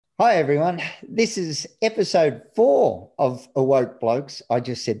Hi, everyone. This is episode 4 of Awoke Blokes. I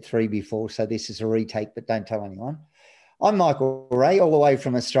just said 3 before, so this is a retake, but don't tell anyone. I'm Michael Ray, all the way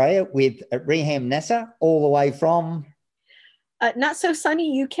from Australia, with Reham Nasser, all the way from... Not so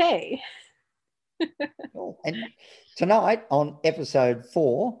sunny UK. And tonight on episode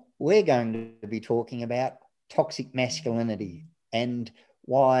 4, we're going to be talking about toxic masculinity and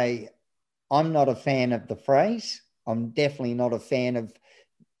why I'm not a fan of the phrase. I'm definitely not a fan of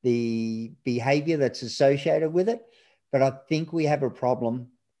the behavior that's associated with it, but I think we have a problem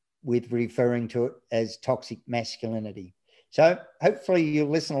with referring to it as toxic masculinity. So hopefully you'll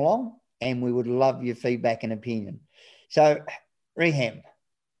listen along, and we would love your feedback and opinion. So, Reham,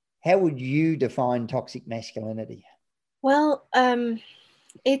 how would you define toxic masculinity? Well, I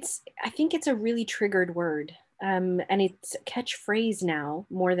think it's a really triggered word. And it's a catchphrase now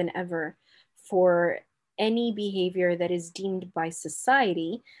more than ever for any behavior that is deemed by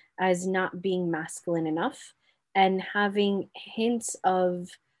society as not being masculine enough and having hints of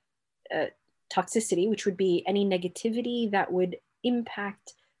uh, toxicity, which would be any negativity that would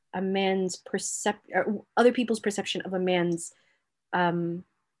impact a man's other people's perception of a man's um,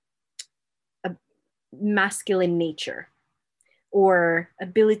 a masculine nature or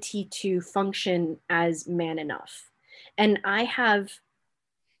ability to function as man enough. And I have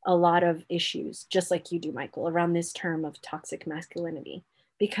a lot of issues, just like you do, Michael, around this term of toxic masculinity,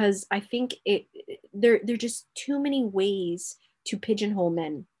 because I think there are just too many ways to pigeonhole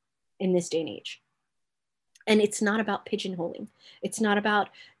men in this day and age. And it's not about pigeonholing. It's not about,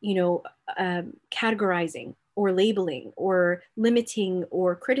 categorizing or labeling or limiting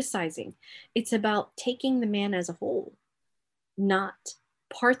or criticizing. It's about taking the man as a whole, not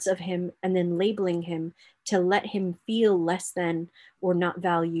parts of him and then labeling him to let him feel less than or not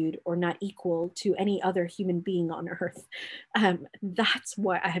valued or not equal to any other human being on earth. That's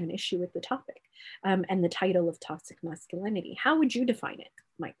why I have an issue with the topic and the title of toxic masculinity. How would you define it,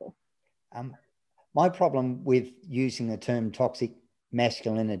 Michael? Um, my problem with using the term toxic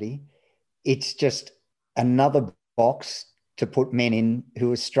masculinity, it's just another box to put men in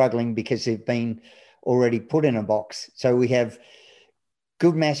who are struggling because they've been already put in a box. So we have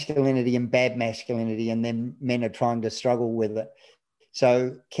good masculinity and bad masculinity, and then men are trying to struggle with it.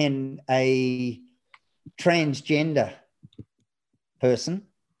 So can a transgender person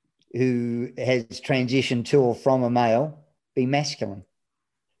who has transitioned to or from a male be masculine?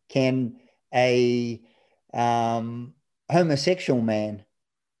 Can a homosexual man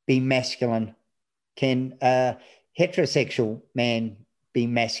be masculine? Can a heterosexual man be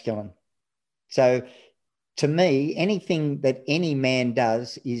masculine? So to me, anything that any man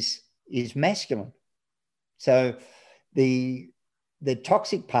does is masculine. So the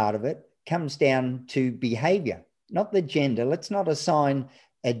toxic part of it comes down to behavior, not the gender. Let's not assign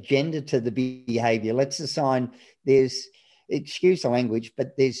a gender to the behavior. Let's assign there's, excuse the language,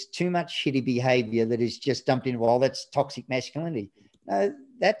 but there's too much shitty behavior that is just dumped in. Well, that's toxic masculinity. No,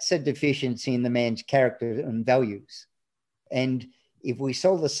 that's a deficiency in the man's character and values. And if we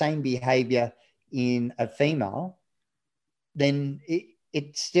saw the same behavior in a female, then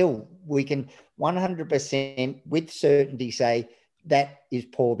it still, we can 100% with certainty say that is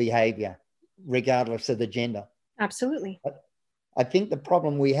poor behavior, regardless of the gender. Absolutely. I think the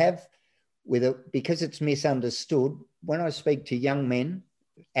problem we have with it, because it's misunderstood, when I speak to young men,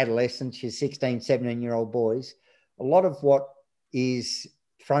 adolescents, your 16, 17-year-old boys, a lot of what is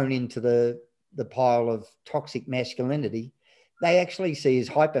thrown into the pile of toxic masculinity, they actually see as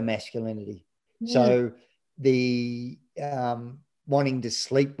hyper masculinity. So the wanting to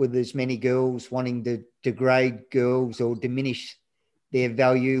sleep with as many girls, wanting to degrade girls or diminish their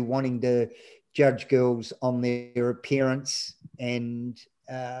value, wanting to judge girls on their appearance and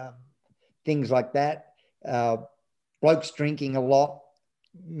things like that. Blokes drinking a lot,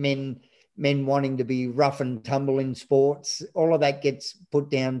 men wanting to be rough and tumble in sports. All of that gets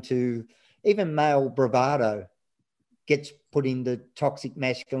put down to even male bravado gets put into toxic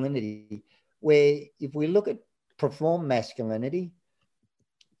masculinity, where if we look at perform masculinity,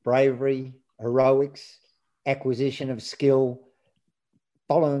 bravery, heroics, acquisition of skill,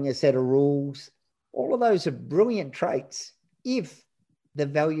 following a set of rules, all of those are brilliant traits if the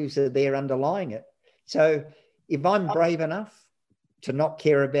values are there underlying it. So if I'm brave enough to not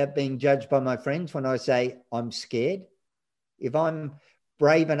care about being judged by my friends when I say I'm scared, if I'm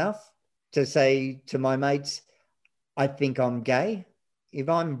brave enough to say to my mates, I think I'm gay, if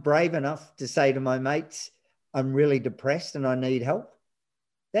I'm brave enough to say to my mates, I'm really depressed and I need help,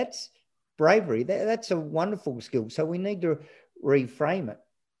 that's bravery. That's a wonderful skill. So we need to reframe it.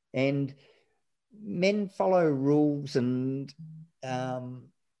 And men follow rules and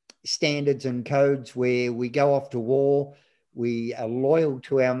standards and codes where we go off to war, we are loyal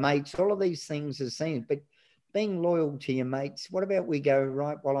to our mates. All of these things are seen, but being loyal to your mates, what about we go,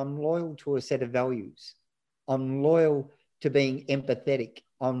 right, well, I'm loyal to a set of values. I'm loyal to being empathetic.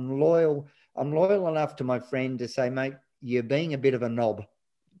 I'm loyal enough to my friend to say, mate, you're being a bit of a knob.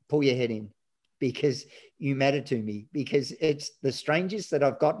 Pull your head in because you matter to me, because it's the strangers that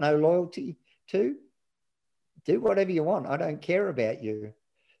I've got no loyalty to. Do whatever you want. I don't care about you.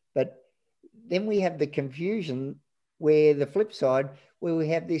 But then we have the confusion where the flip side, where we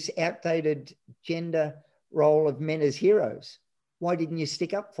have this outdated gender role of men as heroes. Why didn't you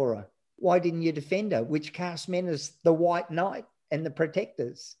stick up for her? Why didn't you defend her? Which casts men as the white knight and the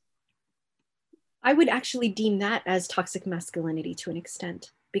protectors. I would actually deem that as toxic masculinity to an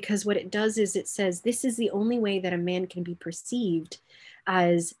extent, because what it does is it says this is the only way that a man can be perceived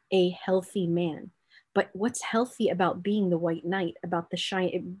as a healthy man. But what's healthy about being the white knight, about the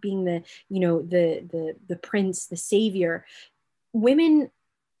shine, being the, you know, the prince, the savior? Women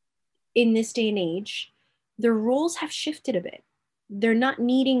in this day and age, their roles have shifted a bit. They're not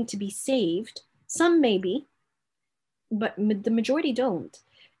needing to be saved. Some maybe, but the majority don't.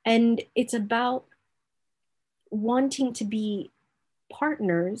 And it's about wanting to be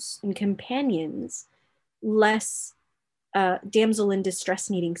partners and companions, less damsel in distress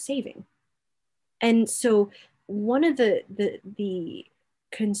needing saving. And so one of the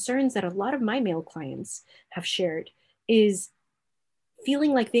concerns that a lot of my male clients have shared is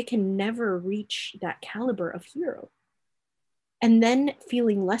feeling like they can never reach that caliber of hero, and then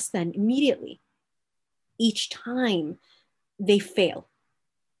feeling less than immediately each time they fail,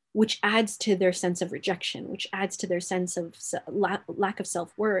 which adds to their sense of rejection, which adds to their sense of lack of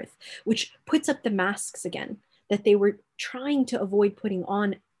self-worth, which puts up the masks again that they were trying to avoid putting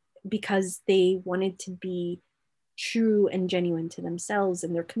on because they wanted to be true and genuine to themselves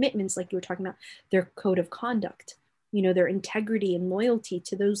and their commitments, like you were talking about, their code of conduct, you know, their integrity and loyalty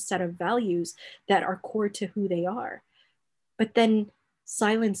to those set of values that are core to who they are. But then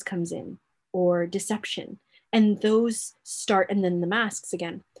silence comes in, or deception, and those start, and then the masks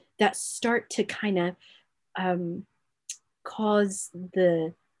again, that start to kind of cause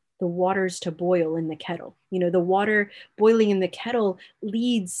the waters to boil in the kettle. You know, the water boiling in the kettle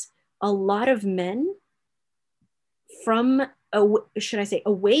leads a lot of men from, should I say,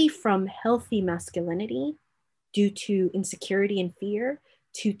 away from healthy masculinity due to insecurity and fear,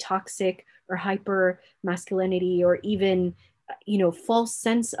 to toxic or hyper masculinity, or even, you know, false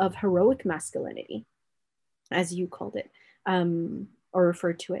sense of heroic masculinity, as you called it, or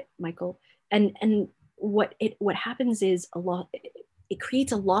referred to it, Michael. And what happens is it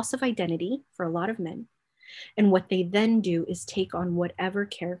creates a loss of identity for a lot of men. And what they then do is take on whatever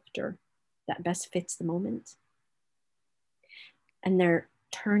character that best fits the moment. And they're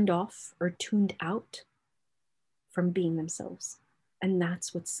turned off or tuned out from being themselves. And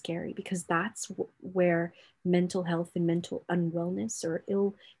that's what's scary, because that's where mental health and mental unwellness or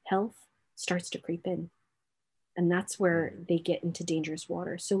ill health starts to creep in. And that's where they get into dangerous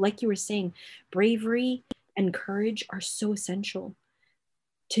water. So like you were saying, bravery and courage are so essential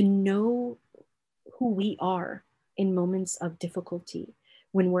to know who we are in moments of difficulty,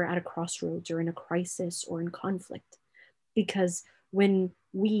 when we're at a crossroads or in a crisis or in conflict. Because when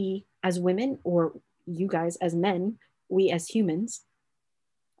we as women, or you guys as men, we as humans,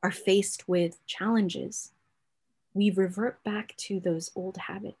 are faced with challenges, we revert back to those old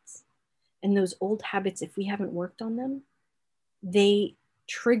habits. And those old habits, if we haven't worked on them, they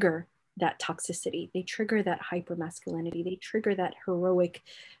trigger that toxicity. They trigger that hypermasculinity. They trigger that heroic,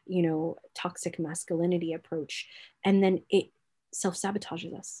 you know, toxic masculinity approach. And then it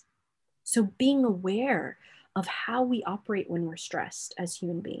self-sabotages us. So being aware of how we operate when we're stressed as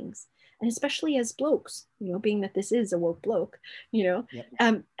human beings, and especially as blokes, you know, being that this is a woke bloke, you know,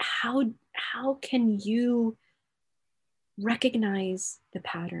 yep. How can you recognize the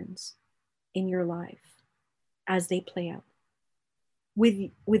patterns in your life as they play out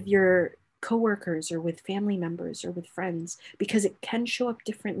with your coworkers or with family members or with friends? Because it can show up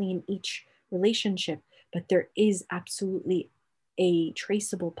differently in each relationship, but there is absolutely a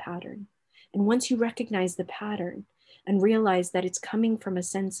traceable pattern. And once you recognize the pattern and realize that it's coming from a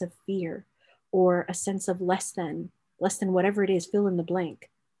sense of fear or a sense of less than whatever it is, fill in the blank,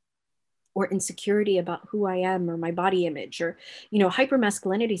 or insecurity about who I am or my body image, or, you know,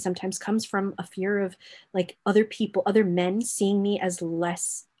 hypermasculinity sometimes comes from a fear of like other people, other men seeing me as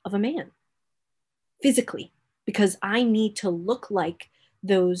less of a man physically, because I need to look like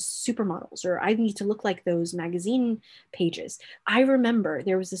those supermodels, or I need to look like those magazine pages. I remember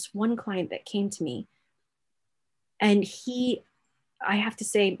there was this one client that came to me, and he I have to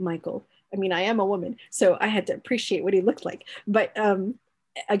say, Michael, I mean, I am a woman, so I had to appreciate what he looked like. But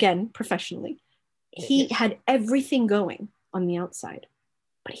again, professionally, he Yes. had everything going on the outside,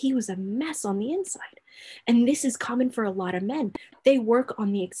 but he was a mess on the inside. And this is common for a lot of men. They work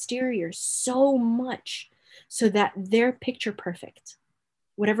on the exterior so much so that they're picture perfect,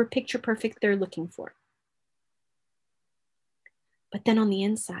 whatever picture perfect they're looking for. But then on the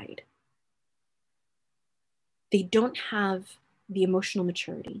inside, they don't have the emotional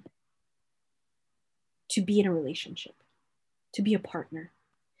maturity to be in a relationship, to be a partner.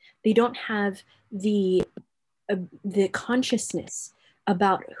 They don't have the consciousness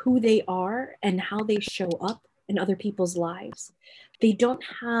about who they are and how they show up in other people's lives. They don't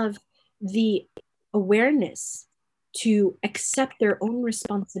have the awareness to accept their own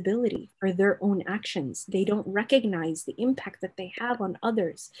responsibility for their own actions. They don't recognize the impact that they have on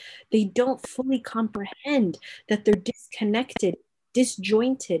others. They don't fully comprehend that they're disconnected,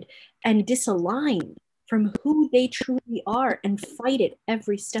 disjointed, and disaligned from who they truly are and fight it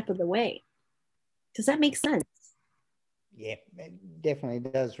every step of the way. Does that make sense? Yeah, it definitely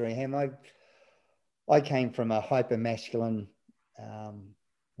does, Reham. I came from a hyper masculine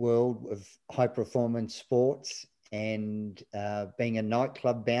world of high performance sports and being a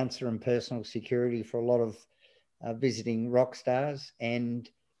nightclub bouncer and personal security for a lot of visiting rock stars. And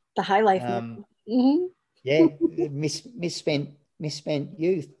The high life. Mm-hmm. yeah, misspent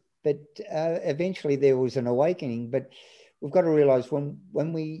youth. But eventually there was an awakening. But we've got to realize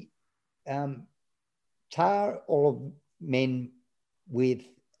when we tar all of men with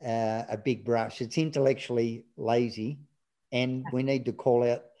a big brush, it's intellectually lazy, and we need to call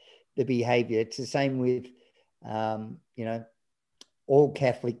out the behavior. It's the same with, all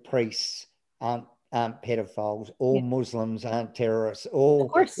Catholic priests aren't pedophiles, all Muslims aren't terrorists, all,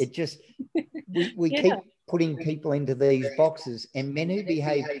 of course. it just, we keep putting people into these boxes, and men who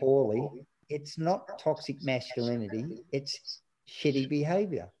behave poorly, it's not toxic masculinity, it's shitty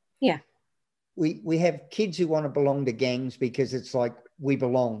behavior. Yeah. We have kids who want to belong to gangs because it's like, we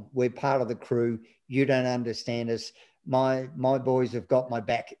belong, we're part of the crew, you don't understand us, my boys have got my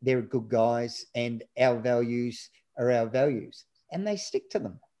back, they're good guys, and our values are our values, and they stick to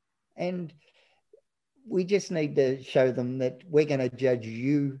them. And we just need to show them that we're going to judge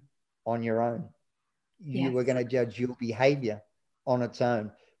you on your own. You are going to judge your behavior on its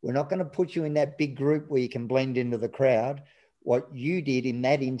own. We're not going to put you in that big group where you can blend into the crowd. What you did in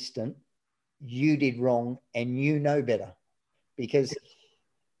that instant, you did wrong, and you know better. Because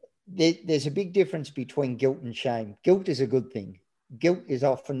there's a big difference between guilt and shame. Guilt is a good thing. Guilt is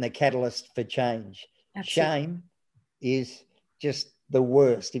often the catalyst for change. Absolutely. Shame is just the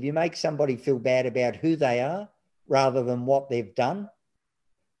worst. If you make somebody feel bad about who they are rather than what they've done,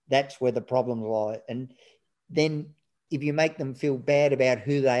 that's where the problems lie. And then if you make them feel bad about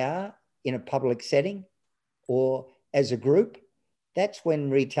who they are in a public setting or as a group, that's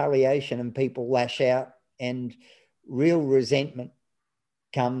when retaliation and people lash out and real resentment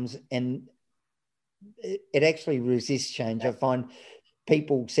comes, and it actually resists change. I find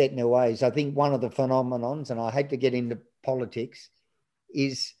people set in their ways. I think one of the phenomenons, and I hate to get into politics,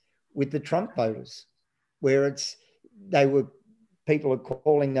 is with the Trump voters, where people are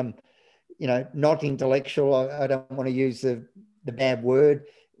calling them, not intellectual. I don't want to use the bad word,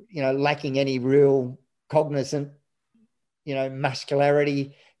 lacking any real cognizant,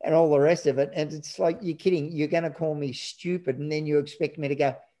 muscularity and all the rest of it. And it's like, you're kidding. You're going to call me stupid, and then you expect me to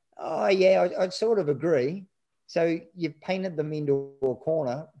go, oh, yeah, I sort of agree. So you've painted them into a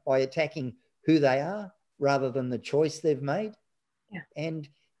corner by attacking who they are rather than the choice they've made. Yeah. And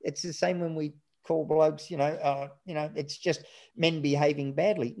it's the same when we call blokes, it's just men behaving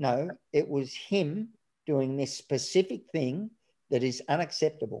badly. No, it was him doing this specific thing that is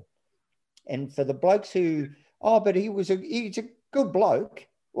unacceptable. And for the blokes who, but he's a good bloke.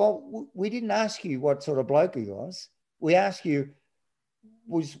 Well, we didn't ask you what sort of bloke he was. We asked you,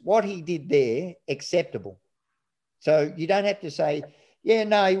 was what he did there acceptable? So you don't have to say, yeah,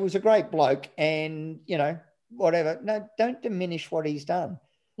 no, he was a great bloke and, whatever. No, don't diminish what he's done.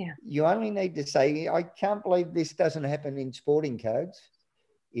 Yeah. You only need to say, I can't believe this doesn't happen in sporting codes.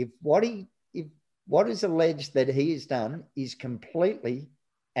 If what is alleged that he has done is completely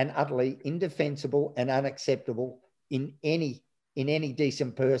and utterly indefensible and unacceptable in any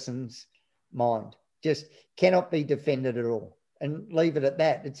decent person's mind, just cannot be defended at all, and leave it at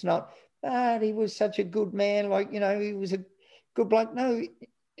that. It's not, he was such a good man, he was a good bloke. No,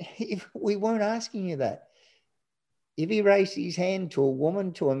 we weren't asking you that. If he raised his hand to a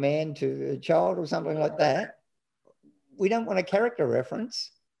woman, to a man, to a child or something like that, we don't want a character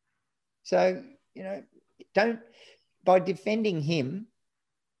reference. So, don't by defending him,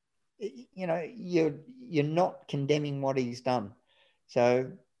 you know, you're not condemning what he's done.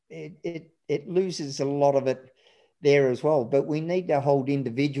 So it loses a lot of it there as well. But we need to hold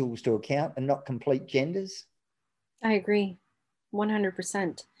individuals to account and not complete genders. I agree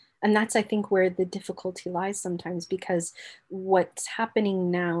 100%. And that's, I think, where the difficulty lies sometimes, because what's happening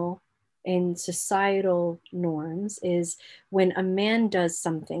now in societal norms is when a man does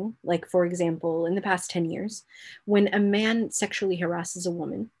something, like, for example, in the past 10 years, when a man sexually harasses a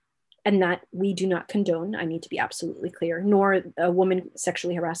woman, and that we do not condone, I need to be absolutely clear, nor a woman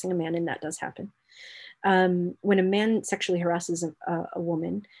sexually harassing a man, and that does happen. When a man sexually harasses a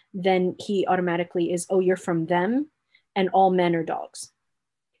woman, then he automatically is, oh, you're from them, and all men are dogs.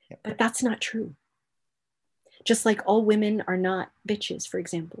 Yep. But that's not true. Just like all women are not bitches, for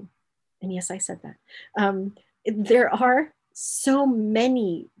example. And yes, I said that. There are so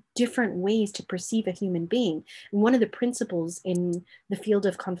many different ways to perceive a human being. And one of the principles in the field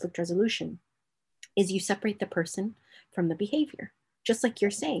of conflict resolution is you separate the person from the behavior. Just like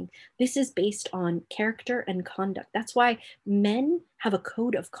you're saying, this is based on character and conduct. That's why men have a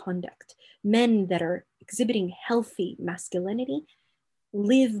code of conduct. Men that are exhibiting healthy masculinity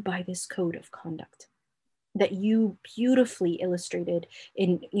live by this code of conduct that you beautifully illustrated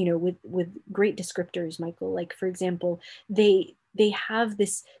in, you know, with great descriptors, Michael. Like, for example, they have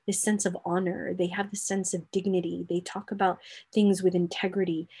this sense of honor. They have this sense of dignity. They talk about things with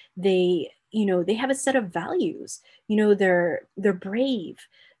integrity. They, you know, they have a set of values. You know, they're brave.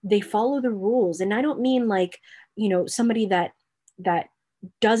 They follow the rules. And I don't mean like, you know, somebody that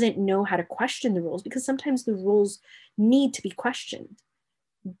doesn't know how to question the rules, because sometimes the rules need to be questioned.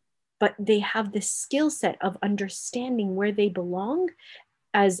 But they have this skill set of understanding where they belong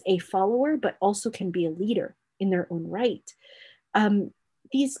as a follower, but also can be a leader in their own right.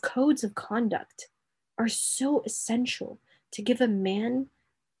 These codes of conduct are so essential to give a man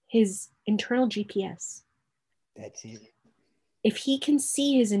his internal GPS. That's it. If he can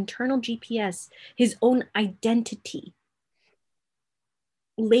see his internal GPS, his own identity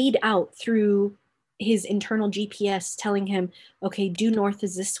laid out through his internal GPS telling him, okay, due north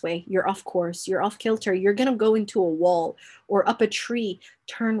is this way, you're off course, you're off kilter, you're going to go into a wall or up a tree,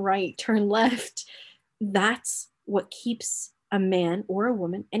 turn right, turn left. That's what keeps a man or a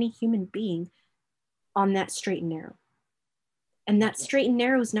woman, any human being, on that straight and narrow. And that straight and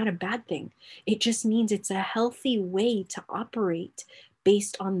narrow is not a bad thing. It just means it's a healthy way to operate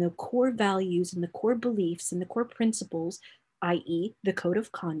based on the core values and the core beliefs and the core principles, i.e., the code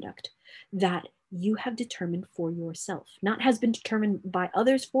of conduct that you have determined for yourself, not has been determined by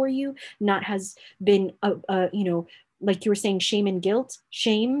others for you, not has been, you know, like you were saying, shame and guilt,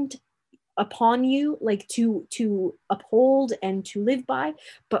 shamed upon you, like to uphold and to live by,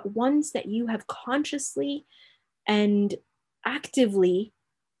 but ones that you have consciously and actively,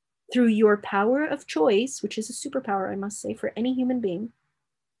 through your power of choice, which is a superpower, I must say, for any human being,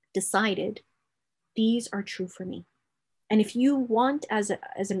 decided these are true for me. And if you want, as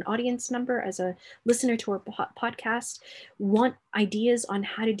an audience member, as a listener to our podcast, want ideas on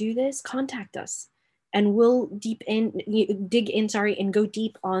how to do this, contact us. And we'll dig in, and go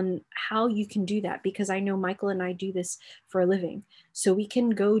deep on how you can do that. Because I know Michael and I do this for a living. So we can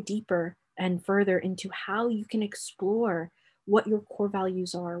go deeper and further into how you can explore what your core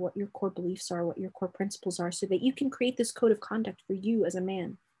values are, what your core beliefs are, what your core principles are, so that you can create this code of conduct for you as a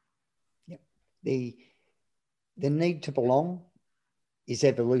man. Yep. The need to belong is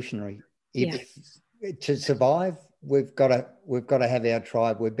evolutionary. If to survive, we've got to have our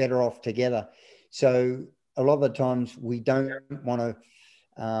tribe. We're better off together. So a lot of the times we don't want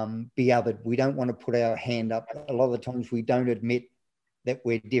to be othered. We don't want to put our hand up. A lot of the times we don't admit that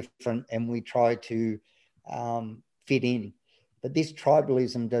we're different, and we try to fit in. But this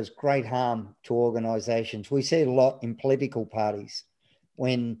tribalism does great harm to organisations. We see it a lot in political parties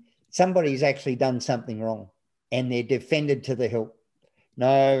when somebody's actually done something wrong and they're defended to the hilt.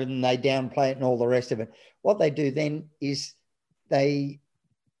 No, and they downplay it and all the rest of it. What they do then is they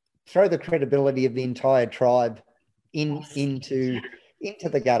throw the credibility of the entire tribe into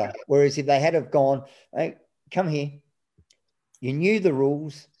the gutter. Whereas if they had have gone, hey, come here, you knew the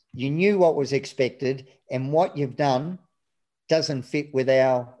rules, you knew what was expected, and what you've done doesn't fit with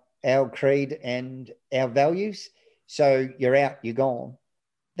our creed and our values, so you're out, you're gone.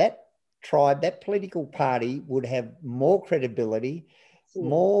 That tribe, that political party would have more credibility,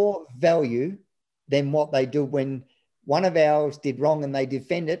 more value than what they do when one of ours did wrong and they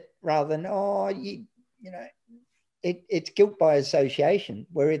defend it, rather than, it's guilt by association,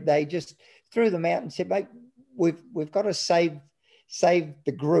 where they just threw them out and said, mate, we've got to save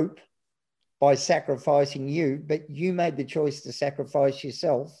the group by sacrificing you, but you made the choice to sacrifice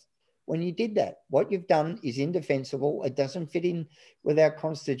yourself when you did that. What you've done is indefensible. It doesn't fit in with our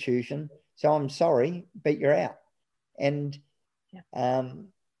constitution. So I'm sorry, but you're out. And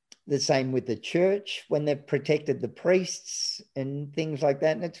the same with the church when they've protected the priests and things like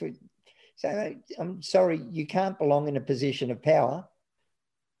that. And that's what, so I'm sorry, you can't belong in a position of power.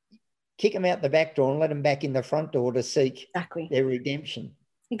 Kick them out the back door and let them back in the front door to seek their redemption.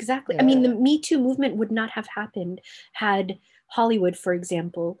 Exactly. I mean, the Me Too movement would not have happened had Hollywood, for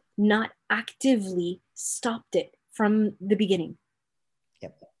example, not actively stopped it from the beginning.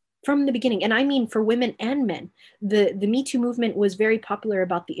 Yep. From the beginning. And I mean for women and men. The Me Too movement was very popular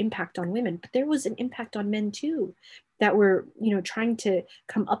about the impact on women, but there was an impact on men too that were, trying to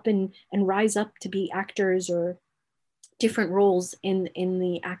come up and rise up to be actors or different roles in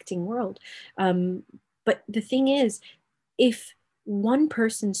the acting world. But the thing is, if one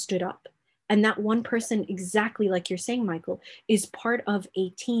person stood up, and that one person, exactly like you're saying, Michael, is part of a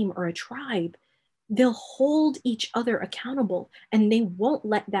team or a tribe, they'll hold each other accountable and they won't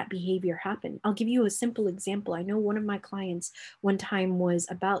let that behavior happen. I'll give you a simple example. I know one of my clients one time was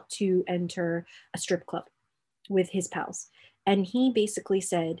about to enter a strip club with his pals, and he basically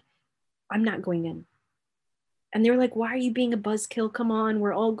said, "I'm not going in." And they were like, "Why are you being a buzzkill? Come on,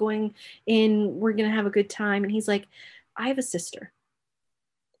 we're all going in. We're going to have a good time." And he's like, "I have a sister.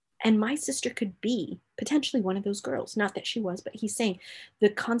 And my sister could be potentially one of those girls." Not that she was, but he's saying the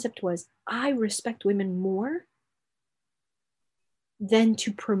concept was, I respect women more than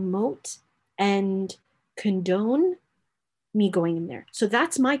to promote and condone me going in there. So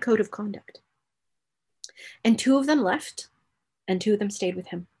that's my code of conduct. And 2 of them left and 2 of them stayed with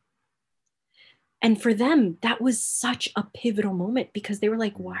him. And for them, that was such a pivotal moment because they were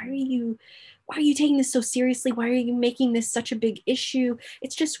like, why are you taking this so seriously? Why are you making this such a big issue?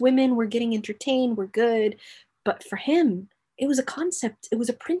 It's just women. We're getting entertained. We're good. But for him, it was a concept. It was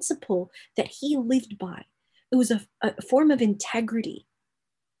a principle that he lived by. It was a form of integrity.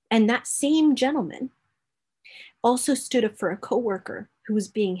 And that same gentleman also stood up for a coworker who was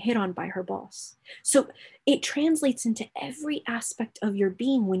being hit on by her boss. So it translates into every aspect of your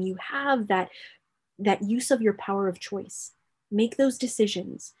being when you have that use of your power of choice. Make those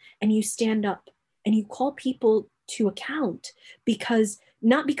decisions and you stand up and you call people to account, because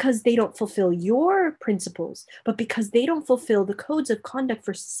not because they don't fulfill your principles, but because they don't fulfill the codes of conduct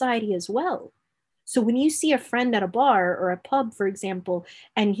for society as well. So when you see a friend at a bar or a pub, for example,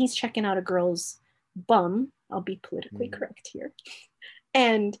 and he's checking out a girl's bum, I'll be politically correct here,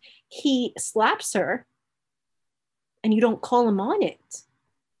 and he slaps her and you don't call him on it,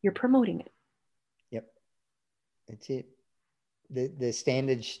 you're promoting it. That's it. The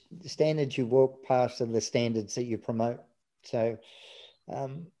standards you walk past are the standards that you promote. So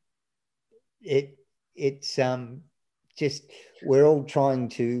it's just, we're all trying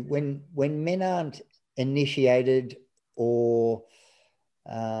to, when men aren't initiated or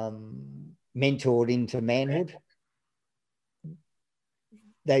mentored into manhood,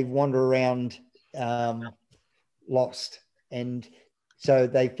 they wander around lost. And so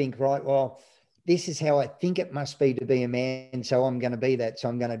they think, right, well, this is how I think it must be to be a man, so I'm going to be that. So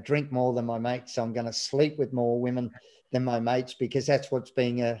I'm going to drink more than my mates. So I'm going to sleep with more women than my mates, because that's what's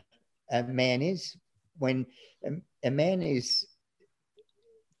being a man is. When a man is,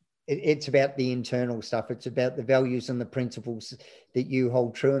 it's about the internal stuff. It's about the values and the principles that you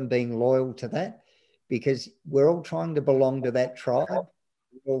hold true and being loyal to that, because we're all trying to belong to that tribe.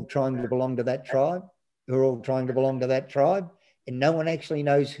 We're all trying to belong to that tribe. We're all trying to belong to that tribe. And no one actually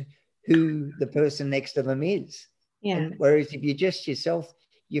knows who the person next to them is. Yeah. And whereas if you're just yourself,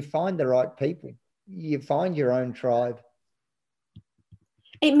 you find the right people. You find your own tribe.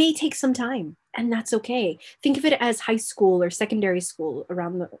 It may take some time, and that's okay. Think of it as high school or secondary school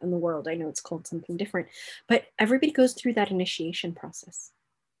around in the world. I know it's called something different, but everybody goes through that initiation process.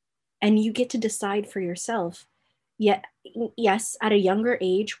 And you get to decide for yourself. Yet, yes, at a younger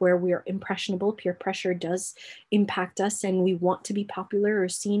age where we're impressionable, peer pressure does impact us and we want to be popular or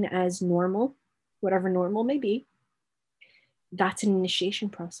seen as normal, whatever normal may be. That's an initiation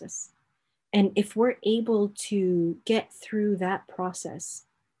process. And if we're able to get through that process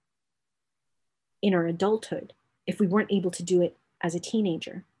in our adulthood, if we weren't able to do it as a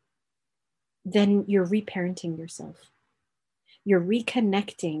teenager, then you're reparenting yourself. You're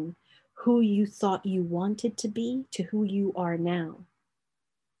reconnecting who you thought you wanted to be to who you are now.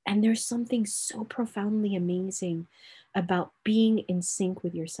 And there's something so profoundly amazing about being in sync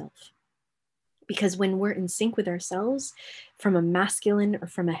with yourself. Because when we're in sync with ourselves from a masculine or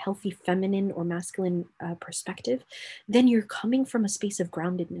from a healthy feminine or masculine perspective, then you're coming from a space of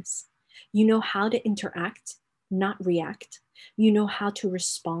groundedness. You know how to interact, not react. You know how to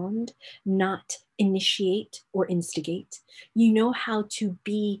respond, not initiate or instigate. You know how to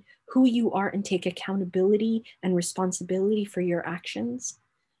be who you are and take accountability and responsibility for your actions,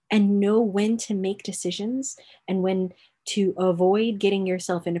 and know when to make decisions and when to avoid getting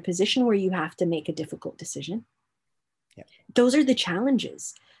yourself in a position where you have to make a difficult decision. Yeah. Those are the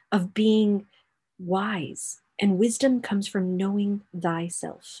challenges of being wise. And wisdom comes from knowing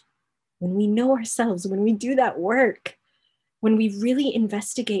thyself. When we know ourselves, when we do that work, when we really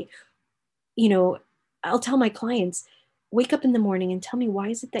investigate, I'll tell my clients, wake up in the morning and tell me, why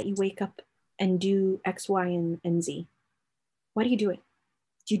is it that you wake up and do X, Y, and Z? Why do you do it?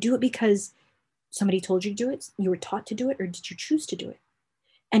 Do you do it because somebody told you to do it, you were taught to do it, or did you choose to do it?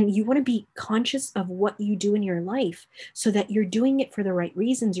 And you want to be conscious of what you do in your life so that you're doing it for the right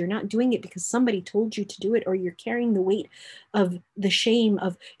reasons. You're not doing it because somebody told you to do it, or you're carrying the weight of the shame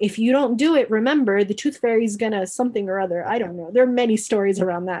of, if you don't do it, remember the tooth fairy's gonna something or other. I don't know. There are many stories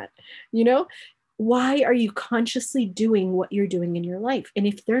around that. Why are you consciously doing what you're doing in your life? And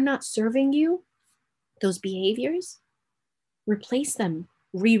if they're not serving you, those behaviors, replace them,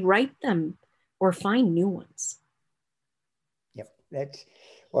 rewrite them, or find new ones. Yep. That's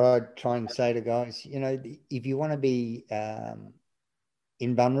what I try and say to guys. If you want to be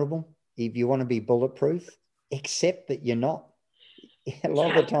invulnerable, if you want to be bulletproof, accept that you're not. A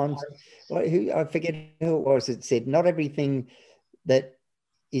lot of the times, I forget who it was that said, not everything that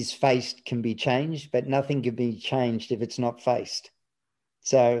is faced can be changed, but nothing can be changed if it's not faced.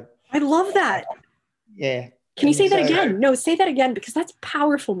 So I love that. Yeah. Can you say that again? No, say that again, because that's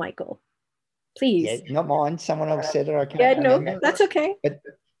powerful, Michael. Please. Yeah, not mine. Someone else said it. I can't remember. That's okay. But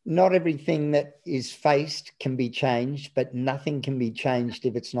not everything that is faced can be changed, but nothing can be changed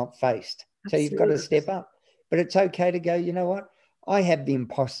if it's not faced. Absolutely. So you've got to step up. But it's okay to go, you know what? I have the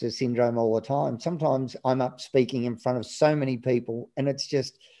imposter syndrome all the time. Sometimes I'm up speaking in front of so many people, and it's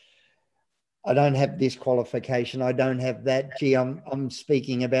just, I don't have this qualification. I don't have that. Gee, I'm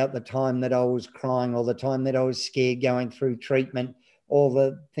speaking about the time that I was crying, or the time that I was scared going through treatment, all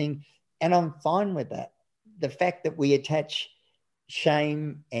the thing. And I'm fine with that. The fact that we attach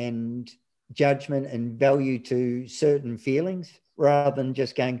shame and judgment and value to certain feelings rather than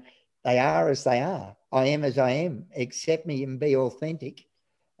just going, they are as they are. I am as I am. Accept me and be authentic.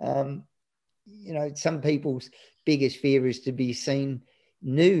 Some people's biggest fear is to be seen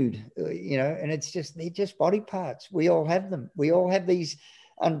nude, and they're just body parts. We all have them. We all have these.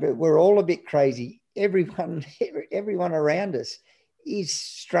 We're all a bit crazy. Everyone around us is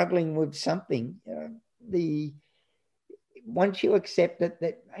struggling with something. Once you accept it,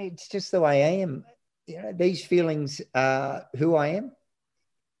 that it's just the way I am. These feelings are who I am,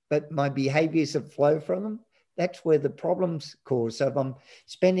 but my behaviors that flow from them, that's where the problems cause. So if I'm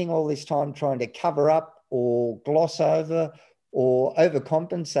spending all this time trying to cover up or gloss over or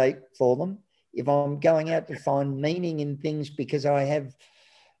overcompensate for them, if I'm going out to find meaning in things because I have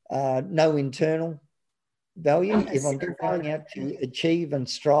no internal value, if I'm going out to achieve and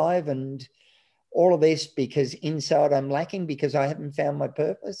strive and all of this because inside I'm lacking because I haven't found my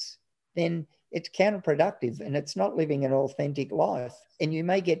purpose, then it's counterproductive and it's not living an authentic life. And you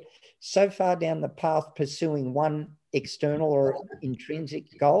may get so far down the path pursuing one external or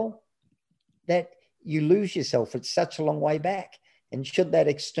intrinsic goal that you lose yourself. It's such a long way back. And should that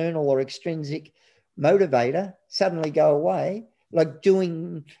external or extrinsic motivator suddenly go away, like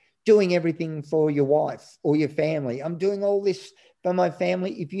doing everything for your wife or your family, I'm doing all this for my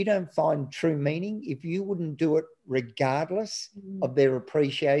family. If you don't find true meaning, if you wouldn't do it regardless of their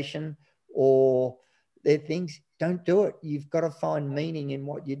appreciation or their things, don't do it. You've got to find meaning in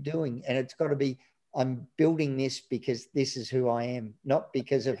what you're doing. And it's got to be, I'm building this because this is who I am, not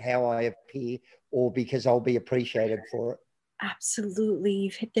because of how I appear or because I'll be appreciated for it. Absolutely.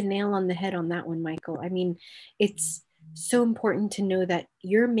 You've hit the nail on the head on that one, Michael. I mean, it's so important to know that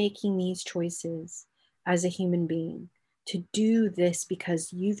you're making these choices as a human being to do this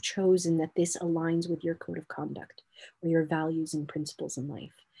because you've chosen that this aligns with your code of conduct or your values and principles in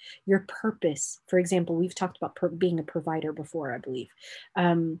life. Your purpose, for example, we've talked about being a provider before, I believe.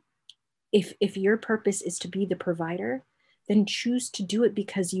 If your purpose is to be the provider, then choose to do it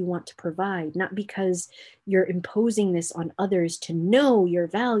because you want to provide, not because you're imposing this on others to know your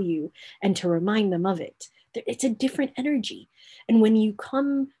value and to remind them of it. It's a different energy. And when you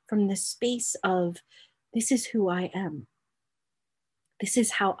come from the space of, this is who I am, this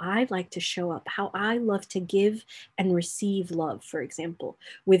is how I like to show up, how I love to give and receive love, for example,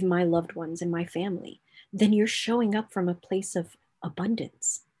 with my loved ones and my family, then you're showing up from a place of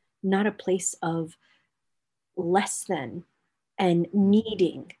abundance, not a place of less than and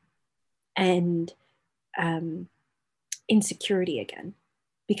needing. and insecurity again,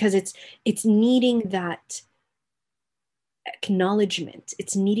 because it's needing that acknowledgement,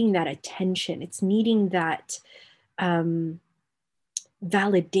 it's needing that attention, it's needing that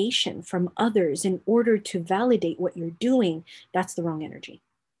validation from others in order to validate what you're doing. That's the wrong energy.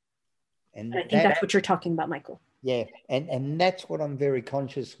 And I think that's what you're talking about, Michael. Yeah, and that's what I'm very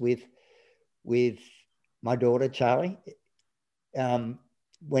conscious with my daughter Charlie.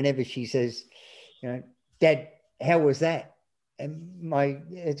 Whenever she says, Dad, how was that? And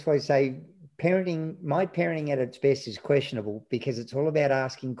that's why I say my parenting at its best is questionable, because it's all about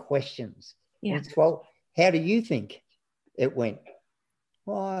asking questions. Yeah. It's, well, how do you think it went?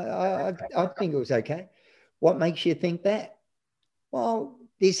 Well, I think it was okay. What makes you think that? Well,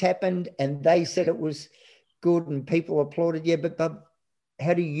 this happened and they said it was good and people applauded. Yeah, but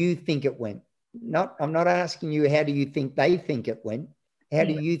how do you think it went? I'm not asking you how do you think they think it went. How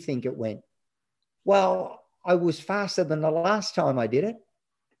do you think it went? Well, I was faster than the last time I did it.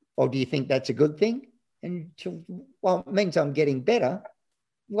 Well, do you think that's a good thing? And well, it means I'm getting better.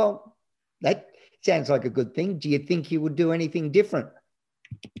 Well, that sounds like a good thing. Do you think you would do anything different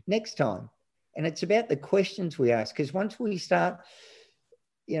next time? And it's about the questions we ask, because once we start,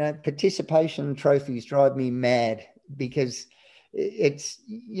 participation trophies drive me mad, because it's,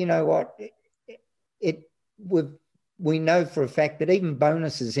 what, we know for a fact that even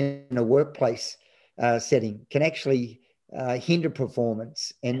bonuses in a workplace setting can actually hinder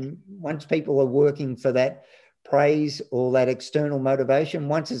performance. And once people are working for that praise or that external motivation,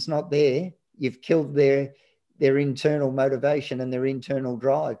 once it's not there, you've killed their internal motivation and their internal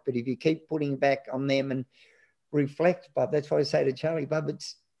drive. But if you keep putting it back on them and reflect, Bub, that's why I say to Charlie, Bub,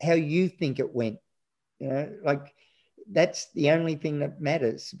 it's how you think it went. Like, that's the only thing that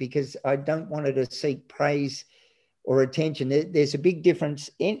matters, because I don't want her to seek praise or attention. There's a big difference.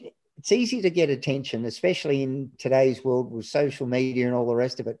 It's easy to get attention, especially in today's world with social media and all the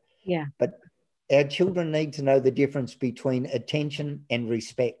rest of it. Yeah. But our children need to know the difference between attention and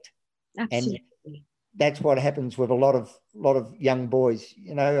respect. Absolutely. And that's what happens with a lot of young boys.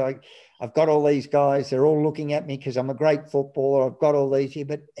 I've got all these guys, they're all looking at me because I'm a great footballer. I've got all these here,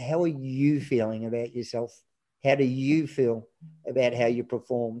 but how are you feeling about yourself? How do you feel about how you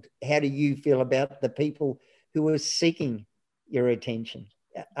performed? How do you feel about the people who are seeking your attention?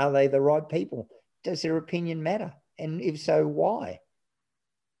 Are they the right people? Does their opinion matter? And if so, why?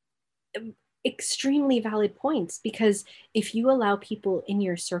 Extremely valid points, because if you allow people in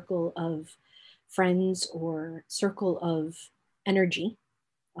your circle of friends or circle of energy,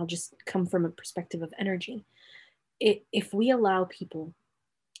 I'll just come from a perspective of energy. If we allow people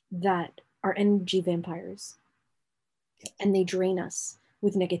that are energy vampires and they drain us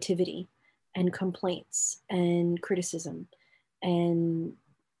with negativity and complaints and criticism and,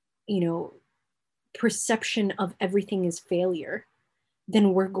 perception of everything is failure,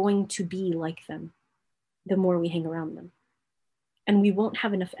 then we're going to be like them the more we hang around them. And we won't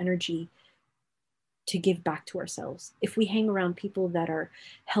have enough energy to give back to ourselves. If we hang around people that are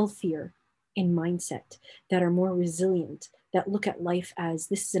healthier in mindset, that are more resilient, that look at life as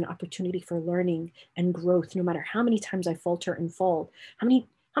this is an opportunity for learning and growth, no matter how many times I falter and fall. How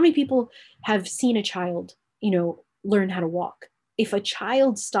many people have seen a child, learn how to walk? If a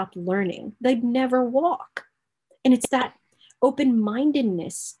child stopped learning, they'd never walk. And it's that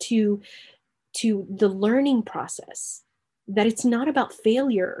open-mindedness to the learning process, that it's not about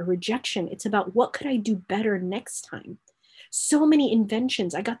failure or rejection. It's about what could I do better next time. So many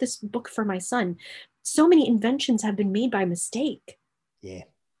inventions. I got this book for my son. So many inventions have been made by mistake. Yeah.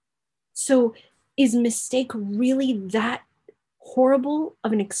 So is mistake really that horrible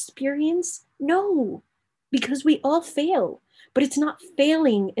of an experience? No, because we all fail, but it's not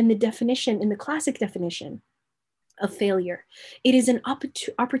failing in the definition, in the classic definition of failure. It is an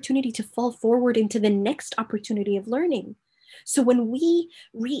opportunity to fall forward into the next opportunity of learning. So when we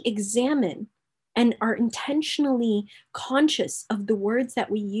re-examine and are intentionally conscious of the words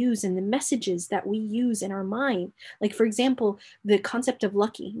that we use and the messages that we use in our mind, like, for example, the concept of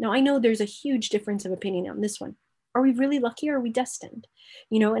lucky. Now, I know there's a huge difference of opinion on this one. Are we really lucky, or are we destined?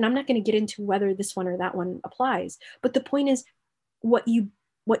 And I'm not going to get into whether this one or that one applies, but the point is, what you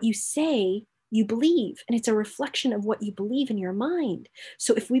say, you believe, and it's a reflection of what you believe in your mind.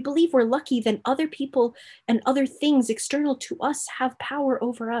 So if we believe we're lucky, then other people and other things external to us have power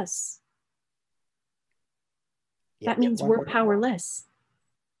over us. That means we're powerless.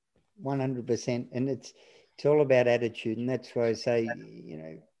 100%. And it's all about attitude. And that's why I say,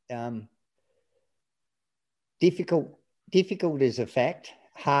 difficult is a fact,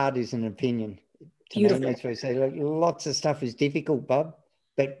 hard is an opinion. To me, that's why I say, look, lots of stuff is difficult, Bub,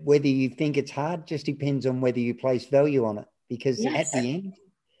 But whether you think it's hard just depends on whether you place value on it. Because at the end,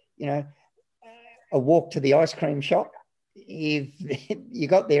 you know, a walk to the ice cream shop, if you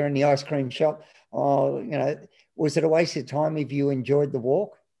got there in the ice cream shop, you know, was it a waste of time if you enjoyed the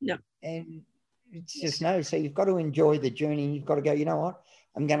walk? No. And it's just no. So you've got to enjoy the journey. You've got to go, you know what?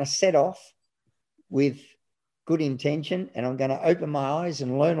 I'm going to set off with good intention, and I'm going to open my eyes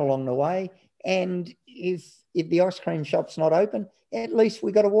and learn along the way. And if the ice cream shop's not open, at least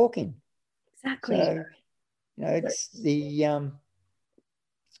we got to walk in. Exactly. So, you know, it's the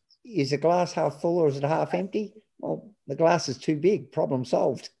is the glass half full or is it half empty? Well, the glass is too big. Problem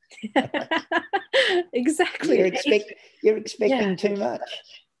solved. Exactly. You're expecting too much.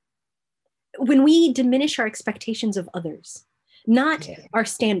 When we diminish our expectations of others, not our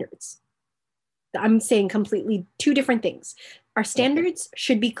standards. I'm saying completely two different things. Our standards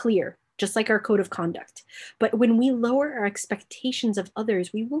should be clear, just like our code of conduct. But when we lower our expectations of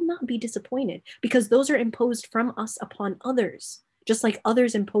others, we will not be disappointed because those are imposed from us upon others, just like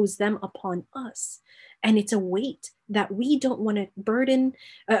others impose them upon us. And it's a weight that we don't want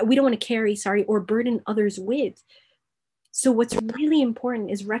to carry, or burden others with. So what's really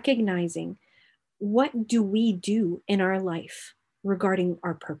important is recognizing, what do we do in our life regarding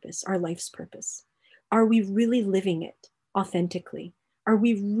our purpose, our life's purpose? Are we really living it authentically? Are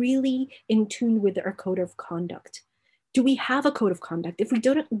we really in tune with our code of conduct? Do we have a code of conduct? If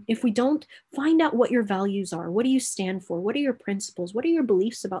we don't, find out what your values are. What do you stand for? What are your principles? What are your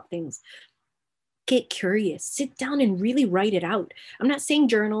beliefs about things? Get curious, sit down and really write it out. I'm not saying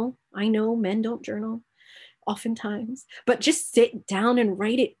journal. I know men don't journal oftentimes, but just sit down and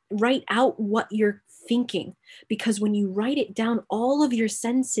write out what you're thinking. Because when you write it down, all of your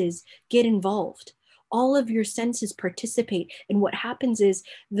senses get involved. All of your senses participate. And what happens is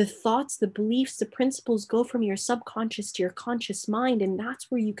the thoughts, the beliefs, the principles go from your subconscious to your conscious mind. And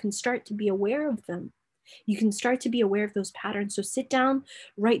that's where you can start to be aware of them. You can start to be aware of those patterns. So sit down,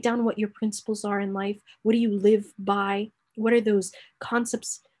 write down what your principles are in life. What do you live by? What are those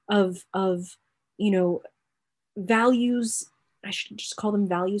concepts of values? I should just call them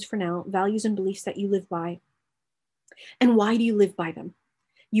values for now. Values and beliefs that you live by. And why do you live by them?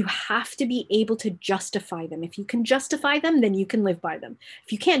 You have to be able to justify them. If you can justify them, then you can live by them.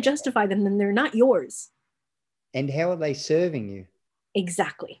 If you can't justify them, then they're not yours. And how are they serving you?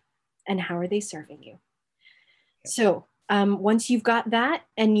 Exactly. And how are they serving you? So once you've got that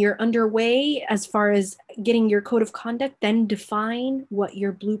and you're underway as far as getting your code of conduct, then define what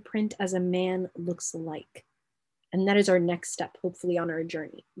your blueprint as a man looks like. And that is our next step, hopefully, on our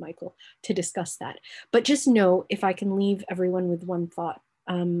journey, Michael, to discuss that. But just know, if I can leave everyone with one thought,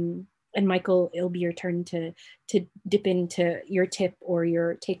 and Michael, it'll be your turn to dip into your tip or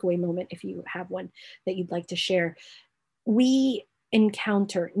your takeaway moment, if you have one that you'd like to share. We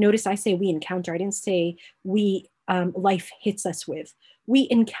encounter, notice I say we encounter, I didn't say life hits us with. We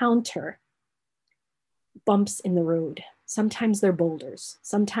encounter bumps in the road. Sometimes they're boulders,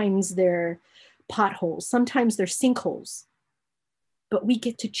 sometimes they're potholes, sometimes they're sinkholes, but we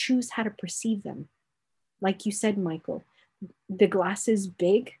get to choose how to perceive them. Like you said, Michael, the glass is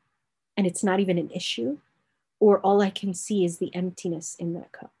big and it's not even an issue, or all I can see is the emptiness in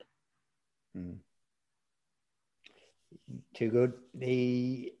that cup. Too good.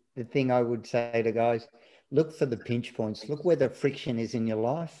 The thing I would say to guys, look for the pinch points. Look where the friction is in your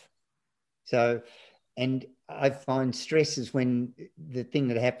life. So, and I find stress is when the thing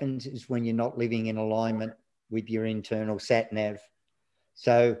that happens is when you're not living in alignment with your internal sat nav.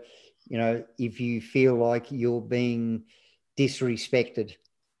 So, you know, if you feel like you're being disrespected,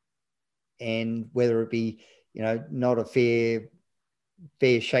 and whether it be, you know, not a fair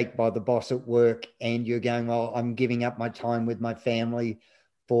shake by the boss at work, and you're going, well, I'm giving up my time with my family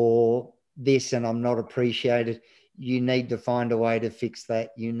for this and I'm not appreciated. You need to find a way to fix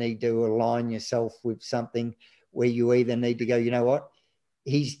that. You need to align yourself with something where you either need to go, you know what,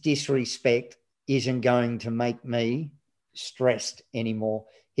 his disrespect isn't going to make me stressed anymore.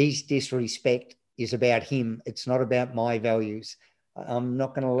 His disrespect is about him. It's not about my values. I'm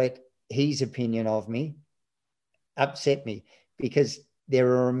not going to let his opinion of me upset me, because there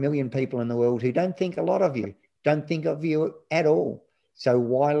are a million people in the world who don't think a lot of you, don't think of you at all. So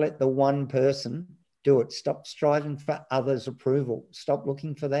why let the one person do it? Stop striving for others' approval. Stop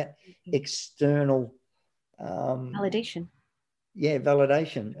looking for that external validation. Yeah,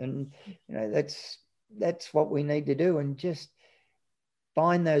 validation. And, you know, that's what we need to do, and just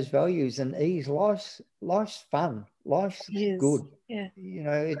find those values and ease. Life's fun. Life's good. Yeah. You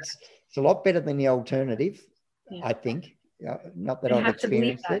know, it's a lot better than the alternative, I think. Not that I've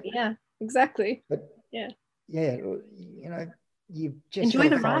experienced it. Yeah, exactly. But you know, you've just got Enjoy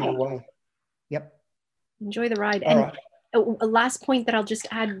to the find a ride. way. Yep. Enjoy the ride. All And right. a last point that I'll just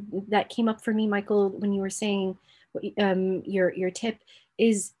add that came up for me, Michael, when you were saying your tip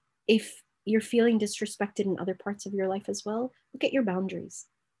is, if you're feeling disrespected in other parts of your life as well, look at your boundaries.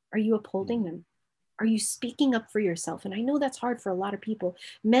 Are you upholding them? Are you speaking up for yourself? And I know that's hard for a lot of people,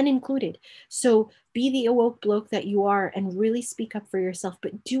 men included. So be the awoke bloke that you are and really speak up for yourself,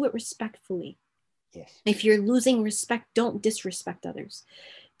 but do it respectfully. Yes. If you're losing respect, don't disrespect others.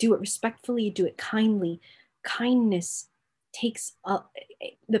 Do it respectfully, do it kindly. Kindness takes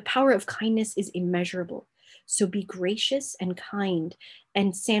the power of kindness is immeasurable. So be gracious and kind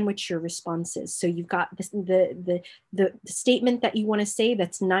and sandwich your responses. So you've got the statement that you want to say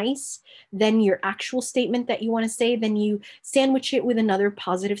that's nice, then your actual statement that you want to say, then you sandwich it with another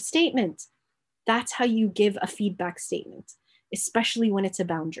positive statement. That's how you give a feedback statement, especially when it's a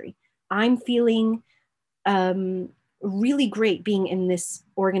boundary. I'm feeling really great being in this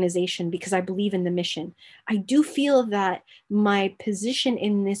organization because I believe in the mission. I do feel that my position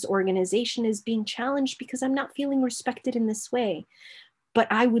in this organization is being challenged because I'm not feeling respected in this way. But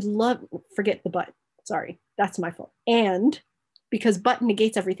I would love, forget the but, sorry, that's my fault. And because but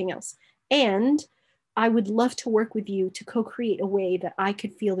negates everything else. And I would love to work with you to co-create a way that I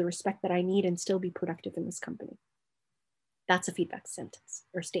could feel the respect that I need and still be productive in this company. That's a feedback sentence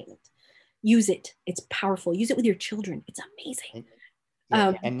or statement. Use it. It's powerful. Use it with your children. It's amazing.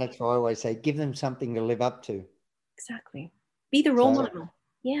 Yeah, and that's why I always say, give them something to live up to. Exactly. Be the role model.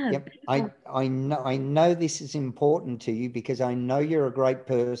 Yeah. Yep. I know this is important to you because I know you're a great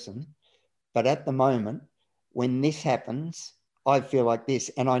person, but at the moment, when this happens, I feel like this,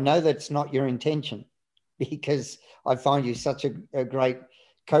 and I know that's not your intention, because I find you such a great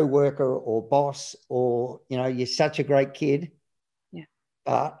co-worker or boss, or you're such a great kid. Yeah.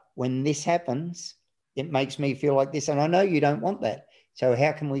 But when this happens, it makes me feel like this, and I know you don't want that. So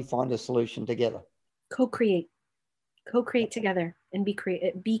how can we find a solution together? Co-create together and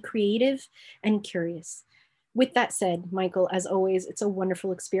be creative and curious. With that said, Michael, as always, it's a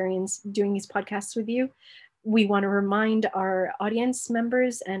wonderful experience doing these podcasts with you. We want to remind our audience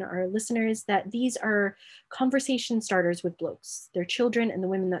members and our listeners that these are conversation starters with blokes, their children, and the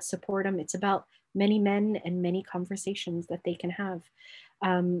women that support them. It's about many men and many conversations that they can have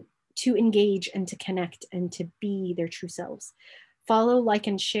to engage and to connect and to be their true selves. Follow, like,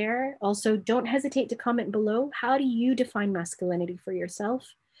 and share. Also, don't hesitate to comment below. How do you define masculinity for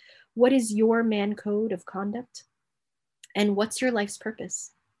yourself? What is your man code of conduct? And what's your life's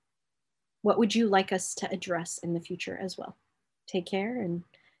purpose? What would you like us to address in the future as well? Take care and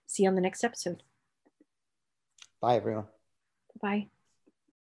see you on the next episode. Bye, everyone. Bye.